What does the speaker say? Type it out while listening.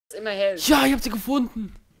Immer hell. Ja, ich hab sie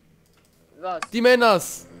gefunden. Was? Die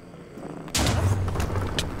Männers.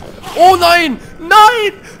 Oh nein!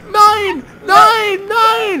 Nein! Nein! Nein!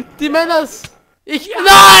 Nein! Die Männers!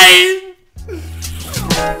 Nein!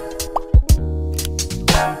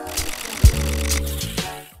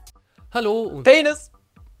 Hallo und Penis!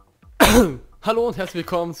 Hallo und herzlich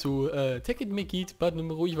willkommen zu Tekkit, Mekkit,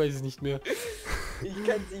 ich weiß es nicht mehr. Ich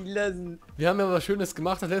kann's nicht lassen. Wir haben ja was Schönes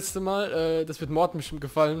gemacht das letzte Mal, das wird Morten bestimmt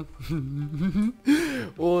gefallen.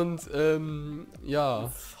 Und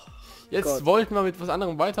ja. Jetzt wollten wir mit was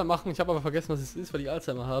anderem weitermachen, ich habe aber vergessen, was es ist, weil ich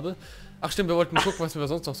Alzheimer habe. Ach stimmt, wir wollten gucken, was wir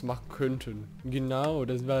sonst noch so machen könnten. Genau,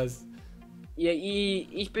 das war's. Ja,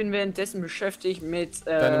 ich bin währenddessen beschäftigt mit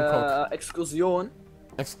Deinem Exkursion.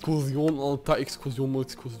 Exkursion, Alter, Exkursion,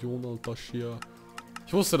 Alter, Schier.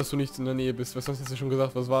 Ich wusste, dass du nicht in der Nähe bist, weil sonst hast du schon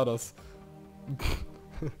gesagt, was war das?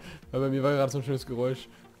 Weil bei mir war gerade so ein schönes Geräusch.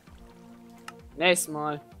 Nächstes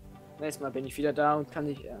Mal bin ich wieder da und kann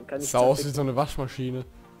ich sah aus wie so eine Waschmaschine.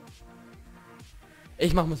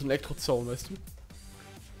 Ich mach mal so einen Elektrozaun, weißt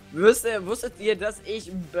du? Wusstet ihr, dass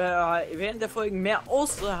ich während der Folgen mehr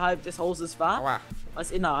außerhalb des Hauses war, Aua.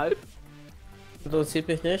 als innerhalb? Interessiert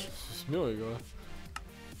mich nicht. Das ist mir egal.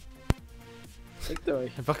 Fickt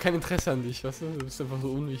euch. Einfach kein Interesse an dich, weißt du? Du bist einfach so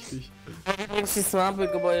unwichtig. Das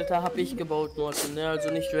Marble-Gebäude da habe ich gebaut, Morten, ne? Also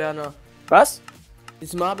nicht Werner. Was?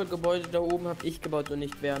 Das Marble-Gebäude da oben habe ich gebaut und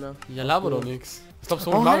nicht Werner. Ja, laber doch nix. Ich glaub,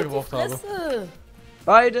 so einen Marble gebraucht habe.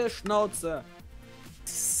 Beide Schnauze.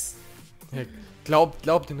 Ja,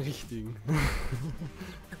 glaub den richtigen.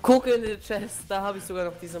 Guck in den Chest, da habe ich sogar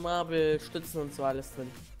noch diese Marble-Stützen und so alles drin.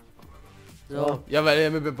 So. Ja, weil er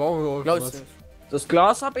mir beim Bauen geholfen Glaubst du hat. nicht? Das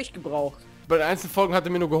Glas habe ich gebraucht. Bei den einzelnen Folgen hat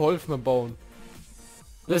er mir nur geholfen beim Bauen.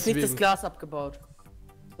 Du hast nicht das Deswegen. Glas abgebaut.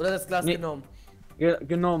 Oder das Glas Nee. genommen.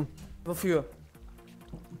 Genommen. Wofür?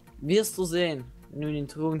 Wirst du sehen, wenn du in den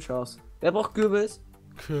Truhen schaust. Wer braucht Kürbis?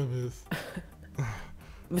 Kürbis.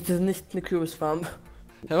 Bitte nicht eine Kürbisfarm.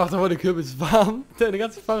 Er macht aber den Kürbis warm. Deine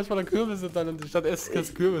ganze Farm ist voller Kürbisse dann und statt Essen kannst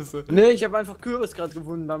du Kürbisse. Ne, ich habe einfach Kürbis gerade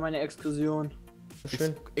gefunden bei meiner Exkursion.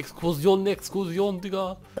 Schön. Exkursion,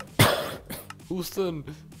 Digga. Husten.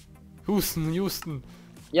 Houston.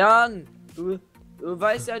 Jan, du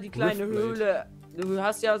weißt ja die kleine Riftblade. Höhle. Du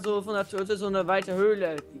hast ja so von der Tür so eine weite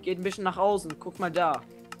Höhle. Die geht ein bisschen nach außen. Guck mal da.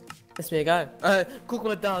 Ist mir egal. Guck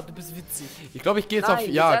mal da, du bist witzig. Ich glaube, ich gehe jetzt auf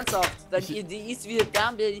Nein, Jagd. ernsthaft. Die ist wieder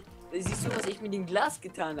da. Siehst du, was ich mit dem Glas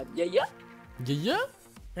getan habe? Ja, ja? Ja?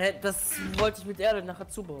 Hä, das wollte ich mit Erde nachher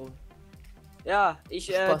zubauen. Ja, ich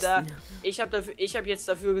habe jetzt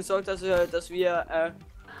dafür gesorgt, dass wir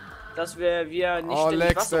nicht Oh,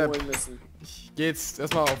 ständig Wasser Legstep. holen müssen. Ich gehe jetzt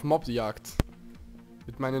erstmal auf Mobjagd.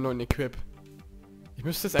 Mit meinem neuen Equip. Ich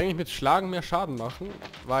müsste jetzt eigentlich mit Schlagen mehr Schaden machen,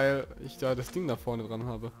 weil ich da das Ding da vorne dran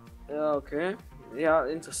habe. Ja, okay. Ja,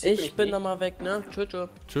 interessiert mich Ich bin nicht. da mal weg, ne? Tschüss.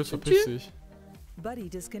 Tschüss, verpiss dich. Buddy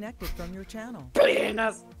disconnected from your channel.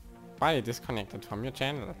 Penis. Bye, disconnected from your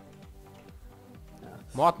channel.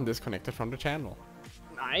 Morten disconnected from the channel.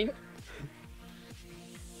 Nein.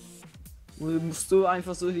 Musst du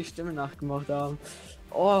einfach so die Stimme nachgemacht haben.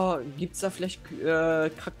 Oh, gibt's da vielleicht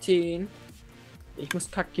Kakteen? Ich muss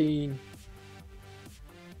kacken.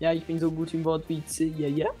 Ja, ich bin so gut im Wortwitze. Ja,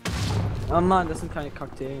 ja. Oh Mann, das sind keine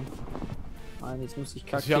Kakteen. Mann, jetzt muss ich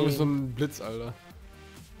kacken. Wir haben so einen Blitz, Alter.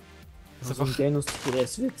 Das ist so ein einfach... Venus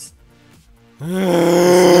TS Witz. Der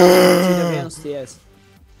Venus TS.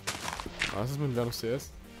 Was ist mit Wernus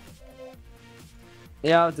CS?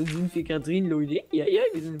 Ja, da sind wir gerade drin, Leute. Ja, ja,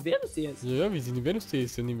 wir sind Venus TS. Ja, wie sind die Venus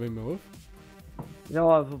CS? Dann nehmen wir immer auf.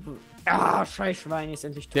 Ja, scheiß Schwein ist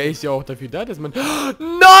endlich tot. Der ist ja auch dafür da, dass man...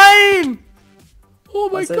 Nein! Oh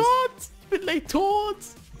mein Was ist? Gott! Ich bin gleich tot!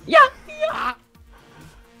 Ja!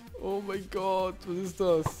 Oh mein Gott, was ist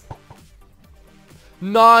das?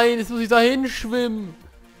 Nein, jetzt muss ich da hinschwimmen!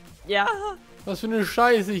 Ja! Was für eine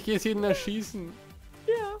Scheiße, ich gehe jetzt jeden erschießen.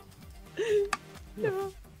 Ja!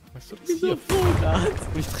 Weißt du das hier? Und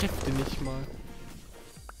ich treffe den nicht mal.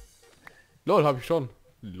 Lol, habe ich schon.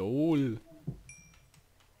 Lol.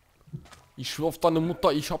 Ich schwör auf deine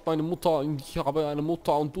Mutter, ich habe meine Mutter, ich habe eine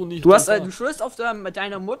Mutter und du nicht. Du schwörst auf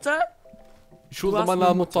deiner Mutter? Ich schulde hast meiner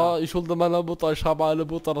eine Mutter, ich habe eine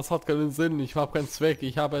Mutter, das hat keinen Sinn, ich habe keinen Zweck,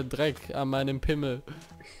 ich habe Dreck an meinem Pimmel.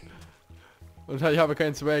 Und ich habe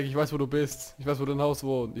keinen Zweck, ich weiß wo du bist, ich weiß wo dein Haus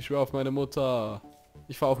wohnt, ich schwör auf meine Mutter.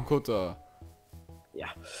 Ich fahr auf den Kutter. Ja.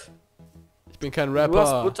 Ich bin kein Du hast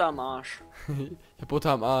Rapper. Butter am Arsch. Ich hab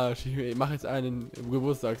Butter am Arsch, ich mache jetzt einen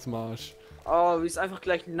Geburtstagsmarsch. Oh, wie ist einfach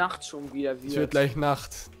gleich Nacht schon wieder Es wird gleich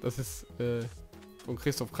Nacht, das ist von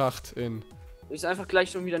Christoph Kracht in... Wie es einfach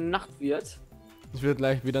gleich schon wieder Nacht wird. Es wird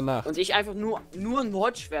gleich wieder Nacht. Und ich einfach nur ein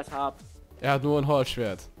Holzschwert habe. Er hat nur ein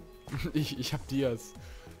Holzschwert. Ich hab Dias.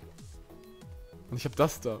 Und ich hab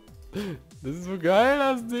das da. Das ist so geil,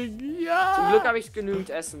 das Ding. Ja! Zum Glück habe ich genügend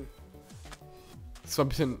Essen. Das war ein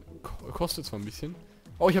bisschen... Kostet zwar ein bisschen.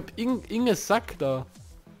 Oh, ich hab Inges Sack da.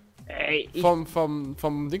 Ey,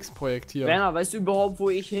 Vom Dings-Projekt hier. Werner, weißt du überhaupt, wo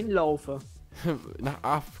ich hinlaufe? Nach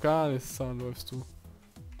Afghanistan läufst du.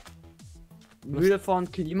 Würde von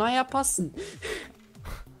Klima her passen.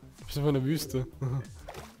 Du bist einfach in der Wüste.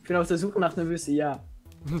 Ich bin auf der Suche nach einer Wüste, ja.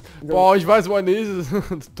 Boah, ich weiß, wo eine ist.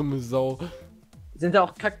 Dumme Sau. Sind da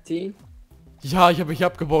auch Kakteen? Ja, ich hab mich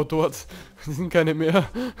abgebaut dort. Es sind keine mehr.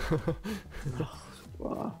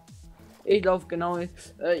 Boah. Ich laufe genau.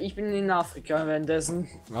 Ich bin in Afrika währenddessen.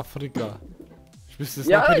 Afrika. Spielst du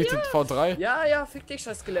Ja, Sniper Elite V3? Ja, fick dich,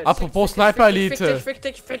 das Skelett. Apropos Sniper Elite. Fick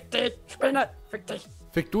dich, Spinner, fick dich.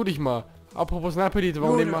 Fick du dich mal. Apropos Sniper Elite,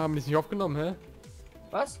 warum haben die es nicht aufgenommen, hä?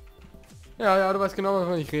 Was? Ja, du weißt genau,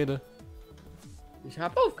 wovon ich rede. Ich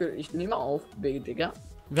nehme auf, Digga.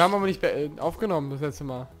 Wir haben aber nicht aufgenommen das letzte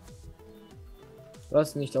Mal. Du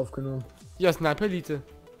hast nicht aufgenommen. Ja, Sniper Elite.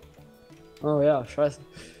 Oh ja, scheiße.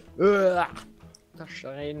 Das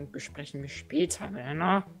besprechen wir später,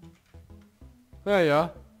 Werner.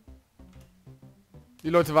 Ja. Die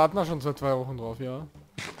Leute warten da schon seit 2 Wochen drauf, ja.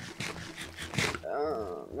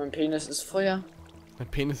 Mein Penis ist Feuer. Mein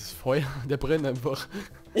Penis ist Feuer, der brennt einfach.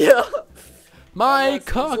 Ja. My ist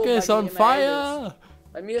cock so, is bei on mir immer hell fire!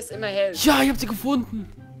 Bei mir ist immer hell. Ja, ich hab sie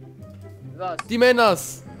gefunden! Was? Die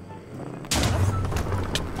Männers!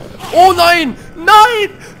 Oh nein! Nein!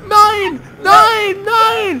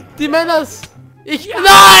 Die Männers!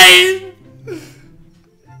 Nein!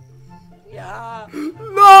 Ja.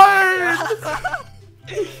 Nein!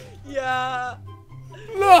 Ja.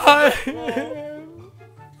 Nein!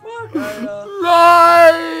 Fuck, Alter.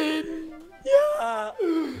 Nein! Ja.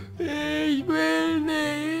 Ich will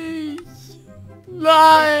nicht!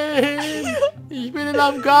 Nein! Ich bin in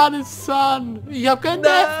Afghanistan! Ich hab keinen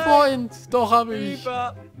Deathpoint! Doch hab ich!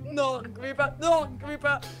 Creeper. Noch ein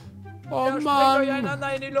Creeper. Oh Ja, springt euch Mann!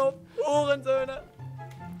 einander in die Luft. Hurensöhne.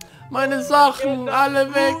 Meine Sachen! Kinder,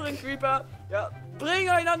 Alle weg! Hurencreeper. Ja. Bring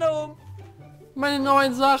einander um. Meine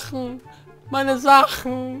neuen Sachen! Meine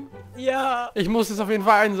Sachen! Ja. Ich muss es auf jeden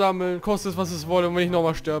Fall einsammeln, kostet es was es wolle, und wenn ich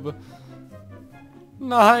nochmal sterbe.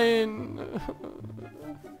 Nein!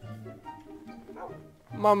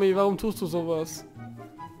 Mami, warum tust du sowas?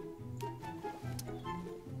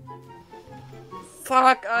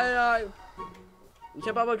 Fuck, Alter. Ich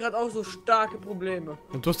habe aber gerade auch so starke Probleme.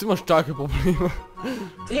 Und du hast immer starke Probleme.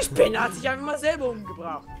 Die Spinne hat sich einfach mal selber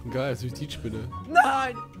umgebracht. Geil, Suizidspinne.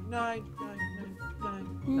 Nein.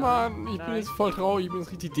 Mann, ich bin jetzt voll traurig, ich bin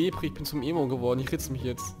jetzt richtig depri, ich bin zum Emo geworden, ich ritze mich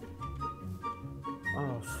jetzt.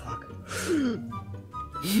 Oh, fuck.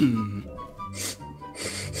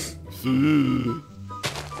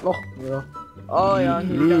 Och, ja. Oh ja,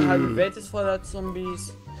 die halbe Welt ist voller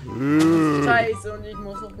Zombies. Scheiße, und ich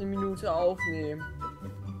muss noch eine Minute aufnehmen.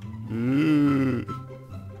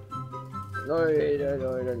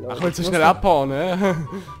 Leute. Ach, willst du schnell abhauen, ne?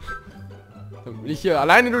 Damit ich hier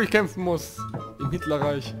alleine durchkämpfen muss. Im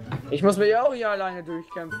Hitlerreich. Ich muss mich auch hier alleine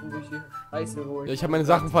durchkämpfen durch die Scheiße, wo Ja, ich habe meine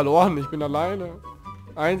Sachen verloren, ich bin alleine.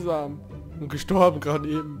 Einsam. Und gestorben gerade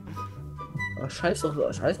eben. Oh, scheiß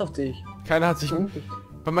auf dich. Keiner hat sich...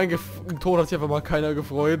 Bei meinem Tod hat sich einfach mal keiner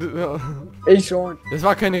gefreut. Ja. Ich schon. Das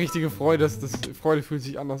war keine richtige Freude, das Freude fühlt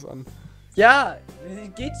sich anders an. Ja, wie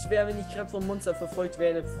geht's schwer, wenn ich gerade vom Monster verfolgt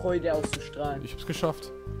werde, Freude auszustrahlen. Ich hab's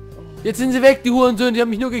geschafft. Jetzt sind sie weg, die Hurensöhne, die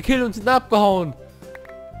haben mich nur gekillt und sind abgehauen.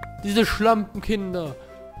 Diese Schlampenkinder.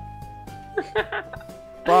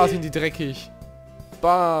 Bah, sind die dreckig.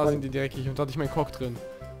 Bah, sind die dreckig. Und da hatte ich meinen Cock drin.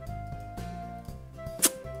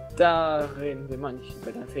 Da reden wir mal nicht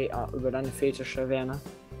über deine Fetische, Werner.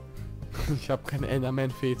 Ich habe keinen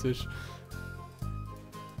Enderman-Fetisch.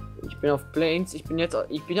 Ich bin auf Plains, ich bin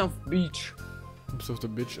auf Beach. Du bist auf der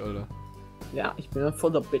Bitch, Alter. Ja, ich bin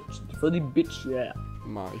vor der Bitch. Vor die Bitch, ja. Yeah.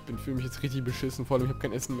 Ma, fühle mich jetzt richtig beschissen, vor allem ich habe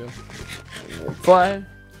kein Essen mehr. Vor allem,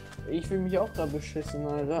 ich fühle mich auch da beschissen,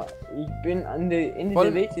 Alter. Ich bin an der Ende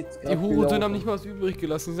der Welt jetzt Die Hurensöhne haben nicht mal was übrig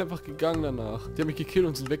gelassen, die sind einfach gegangen danach. Die haben mich gekillt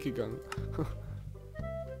und sind weggegangen.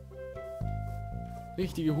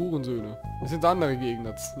 Richtige Hurensöhne. Das sind andere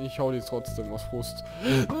Gegner. Ich hau die trotzdem aus Frust.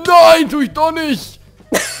 Nein, tu ich doch nicht!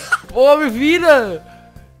 Boah, wie viele!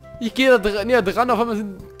 Ich gehe da näher dran, auf einmal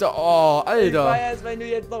sind da... Oh, Alter! Ich weiß, wenn du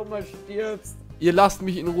jetzt noch mal stirbst. Ihr lasst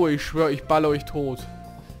mich in Ruhe, ich schwöre, ich baller euch tot.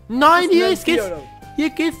 Nein, hier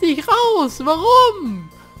geht's nicht raus! Warum?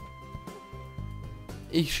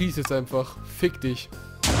 Ich schieße jetzt einfach. Fick dich.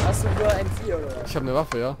 Hast du nur M4 oder was? Ich habe eine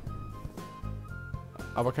Waffe, ja.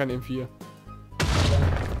 Aber keine M4.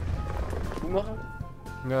 Du machen?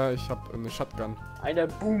 Ja, ich habe eine Shotgun. Eine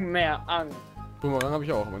Boomerang. Boomerang habe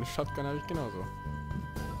ich auch, aber eine Shotgun habe ich genauso.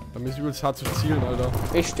 Bei mir ist übelst hart zu zielen, Alter.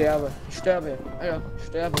 Ich sterbe. Ich sterbe. Alter, ich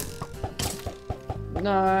sterbe.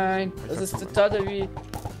 Nein. Das ist total wie...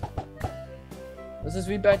 Das ist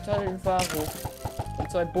wie bei Teilnehmer.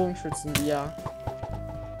 Und 2 Bogenschützen, die ja.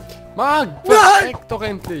 Mann, verreck doch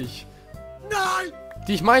endlich. Nein!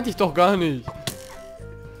 Dich meinte ich doch gar nicht.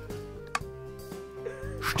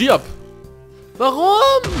 Stirb!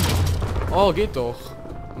 Warum? Oh, geht doch.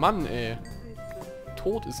 Mann, ey.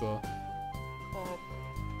 Tot ist er.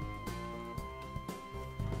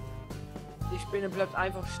 Die Spinne bleibt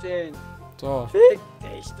einfach stehen. So. Fick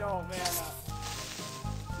dich doch, Werner.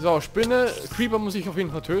 So, Spinne. Creeper muss ich auf jeden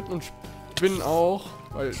Fall töten und Spinnen auch.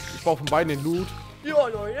 Weil ich brauche von beiden den Loot. Ja,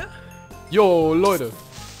 Leute. Jo, Leute.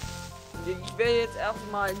 Ich werde jetzt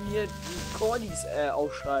erstmal mir die Cordis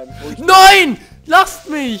aufschreiben. Nein! Lasst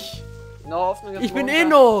mich! Hoffnung, Ich bin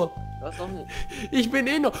Inno! Das noch nicht. Ich bin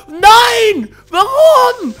Inno. Nein!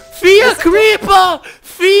 Warum? 4 Creeper!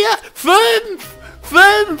 4,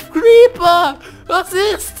 5 Creeper! Was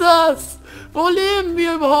ist das? Wo leben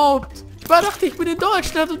wir überhaupt? Ich dachte, ich bin in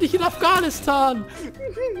Deutschland und nicht in Afghanistan.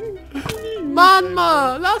 Mann,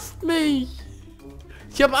 lasst mich!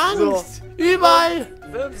 Ich habe Angst! So. Überall!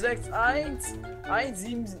 5, 6, 1, 1,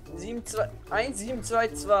 7, 7, 2, 1, 7, 2,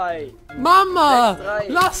 2. Mama! 6, 3.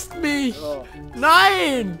 Lasst mich! So.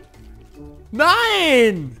 Nein!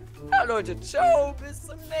 Nein! Ja, Leute, ciao, bis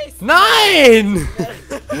zum nächsten Mal. Nein!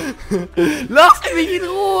 Lasst mich in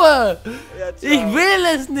Ruhe! Ja, ich will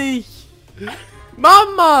es nicht!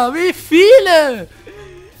 Mama, wie viele?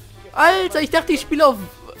 Alter, ich dachte, ich spiele auf...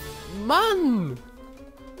 Mann!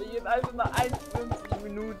 Ich gebe einfach mal 51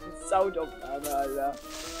 Minuten Soundaufnahme, Alter.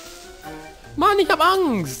 Mann, ich hab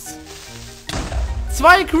Angst!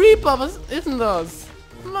 2 Creeper, was ist denn das?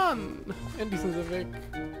 Mann, endlich sind sie weg.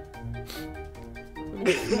 Meine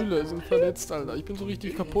Gefühle sind verletzt, Alter. Ich bin so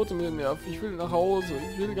richtig kaputt in den Nerven. Ich will nach Hause.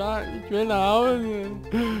 Ich will gar nicht. Ich will nach Hause.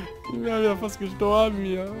 Ich bin ja fast gestorben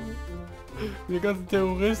hier. Die ganzen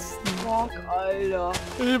Terroristen. Fuck, Alter.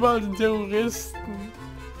 Überall sind Terroristen.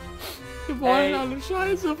 Die wollen alle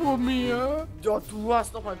Scheiße von mir. Ja, du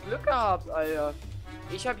hast noch mal Glück gehabt, Alter.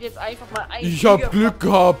 Ich habe jetzt einfach mal ein... Ich hab Glück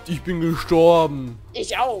gehabt. Ich bin gestorben.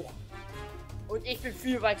 Ich auch. Und ich bin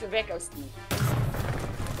viel weiter weg als du.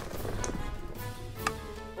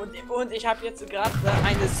 Und ich habe jetzt gerade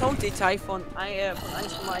eine Sounddetail von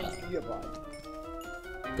 1,1 Gigabyte.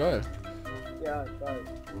 Geil. Ja, geil.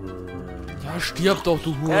 Ja, stirb doch,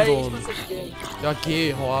 du Ja, ich Hurensohn. muss jetzt gehen. Ja,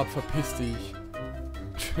 geh, hau ab, verpiss dich.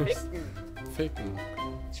 Tschüss. Ficken. Ficken.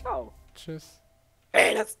 Ciao. Tschüss.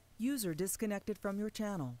 Ey, das... User disconnected from your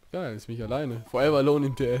channel. Geil, ist mich alleine. Forever alone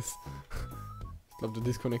im TS. Ich glaube, da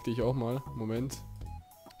disconnecte ich auch mal. Moment.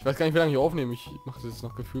 Ich weiß gar nicht, wie lange ich aufnehme. Ich mache das jetzt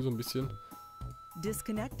nach Gefühl so ein bisschen.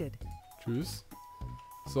 Disconnected. Tschüss.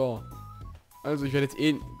 So. Also ich werde jetzt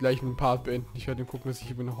gleich mit dem Part beenden. Ich werde gucken, dass ich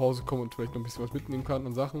hier nach Hause komme und vielleicht noch ein bisschen was mitnehmen kann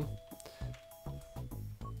an Sachen.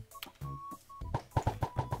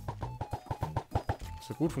 Das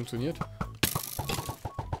hat gut funktioniert.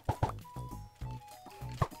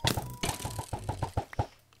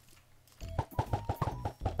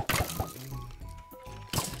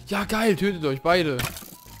 Ja, geil, tötet euch beide.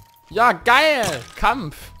 Ja, geil!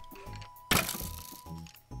 Kampf!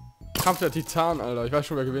 Kampf der Titan, Alter. Ich weiß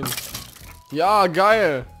schon, wer gewinnt. Ja,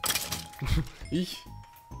 geil! Ich.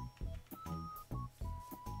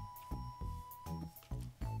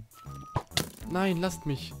 Nein, lasst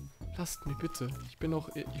mich. Lasst mich bitte. Ich bin noch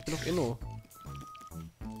Inno.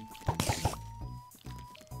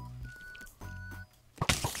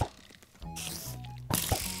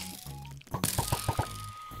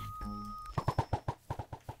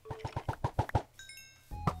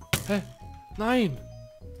 Hä? Nein!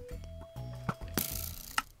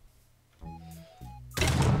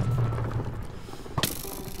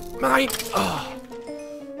 Nein! Ah.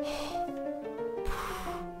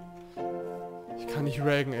 Ich kann nicht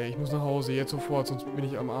raggen, ey. Ich muss nach Hause. Jetzt sofort, sonst bin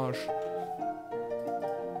ich am Arsch.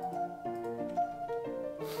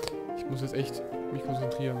 Ich muss jetzt echt mich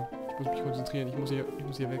konzentrieren. Ich muss mich konzentrieren. Ich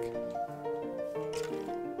muss hier weg.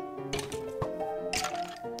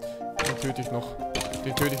 Den töte ich noch.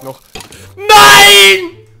 Den töte ich noch.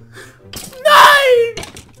 Nein! Nein!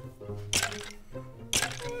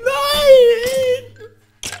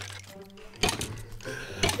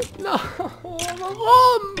 Na,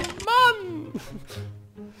 warum? Mann!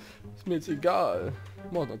 Ist mir jetzt egal.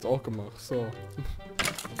 Mod hat's auch gemacht. So.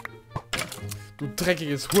 Du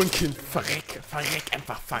dreckiges Hurenkind. Verreck. Verreck.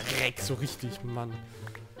 Einfach verreck. So richtig, Mann.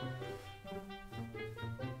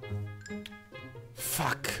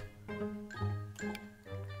 Fuck.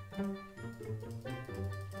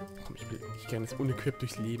 gerne jetzt unequipped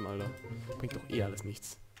durchs Leben, Alter. Bringt doch eh alles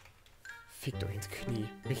nichts. Fickt euch ins Knie.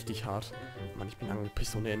 Richtig hart. Mann, ich bin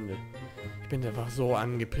angepisst ohne Ende. Ich bin einfach so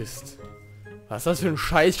angepisst. Was ist das für ein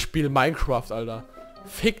Scheißspiel Minecraft, Alter?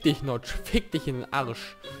 Fick dich, Notch. Fick dich in den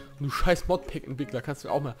Arsch. Und du scheiß Modpack-Entwickler kannst du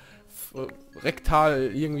auch mal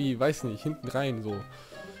rektal irgendwie, weiß nicht, hinten rein so.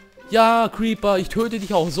 Ja, Creeper, ich töte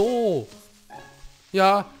dich auch so.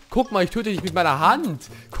 Ja, guck mal, ich töte dich mit meiner Hand.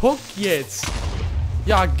 Guck jetzt.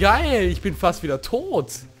 Ja, geil, ich bin fast wieder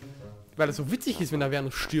tot. Weil das so witzig ist, wenn der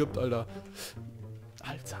Wernus stirbt, Alter.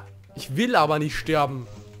 Alter, ich will aber nicht sterben.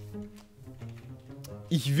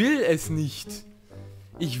 Ich will es nicht.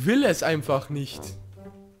 Ich will es einfach nicht.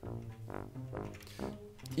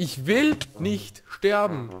 Ich will nicht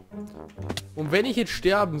sterben. Und wenn ich jetzt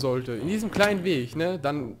sterben sollte, in diesem kleinen Weg, ne,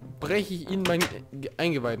 dann breche ich in meinen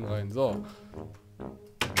Eingeweiden rein. So.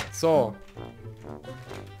 So.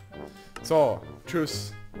 So.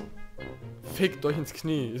 Tschüss. Fickt euch ins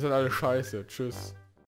Knie. Ihr seid alle scheiße. Tschüss.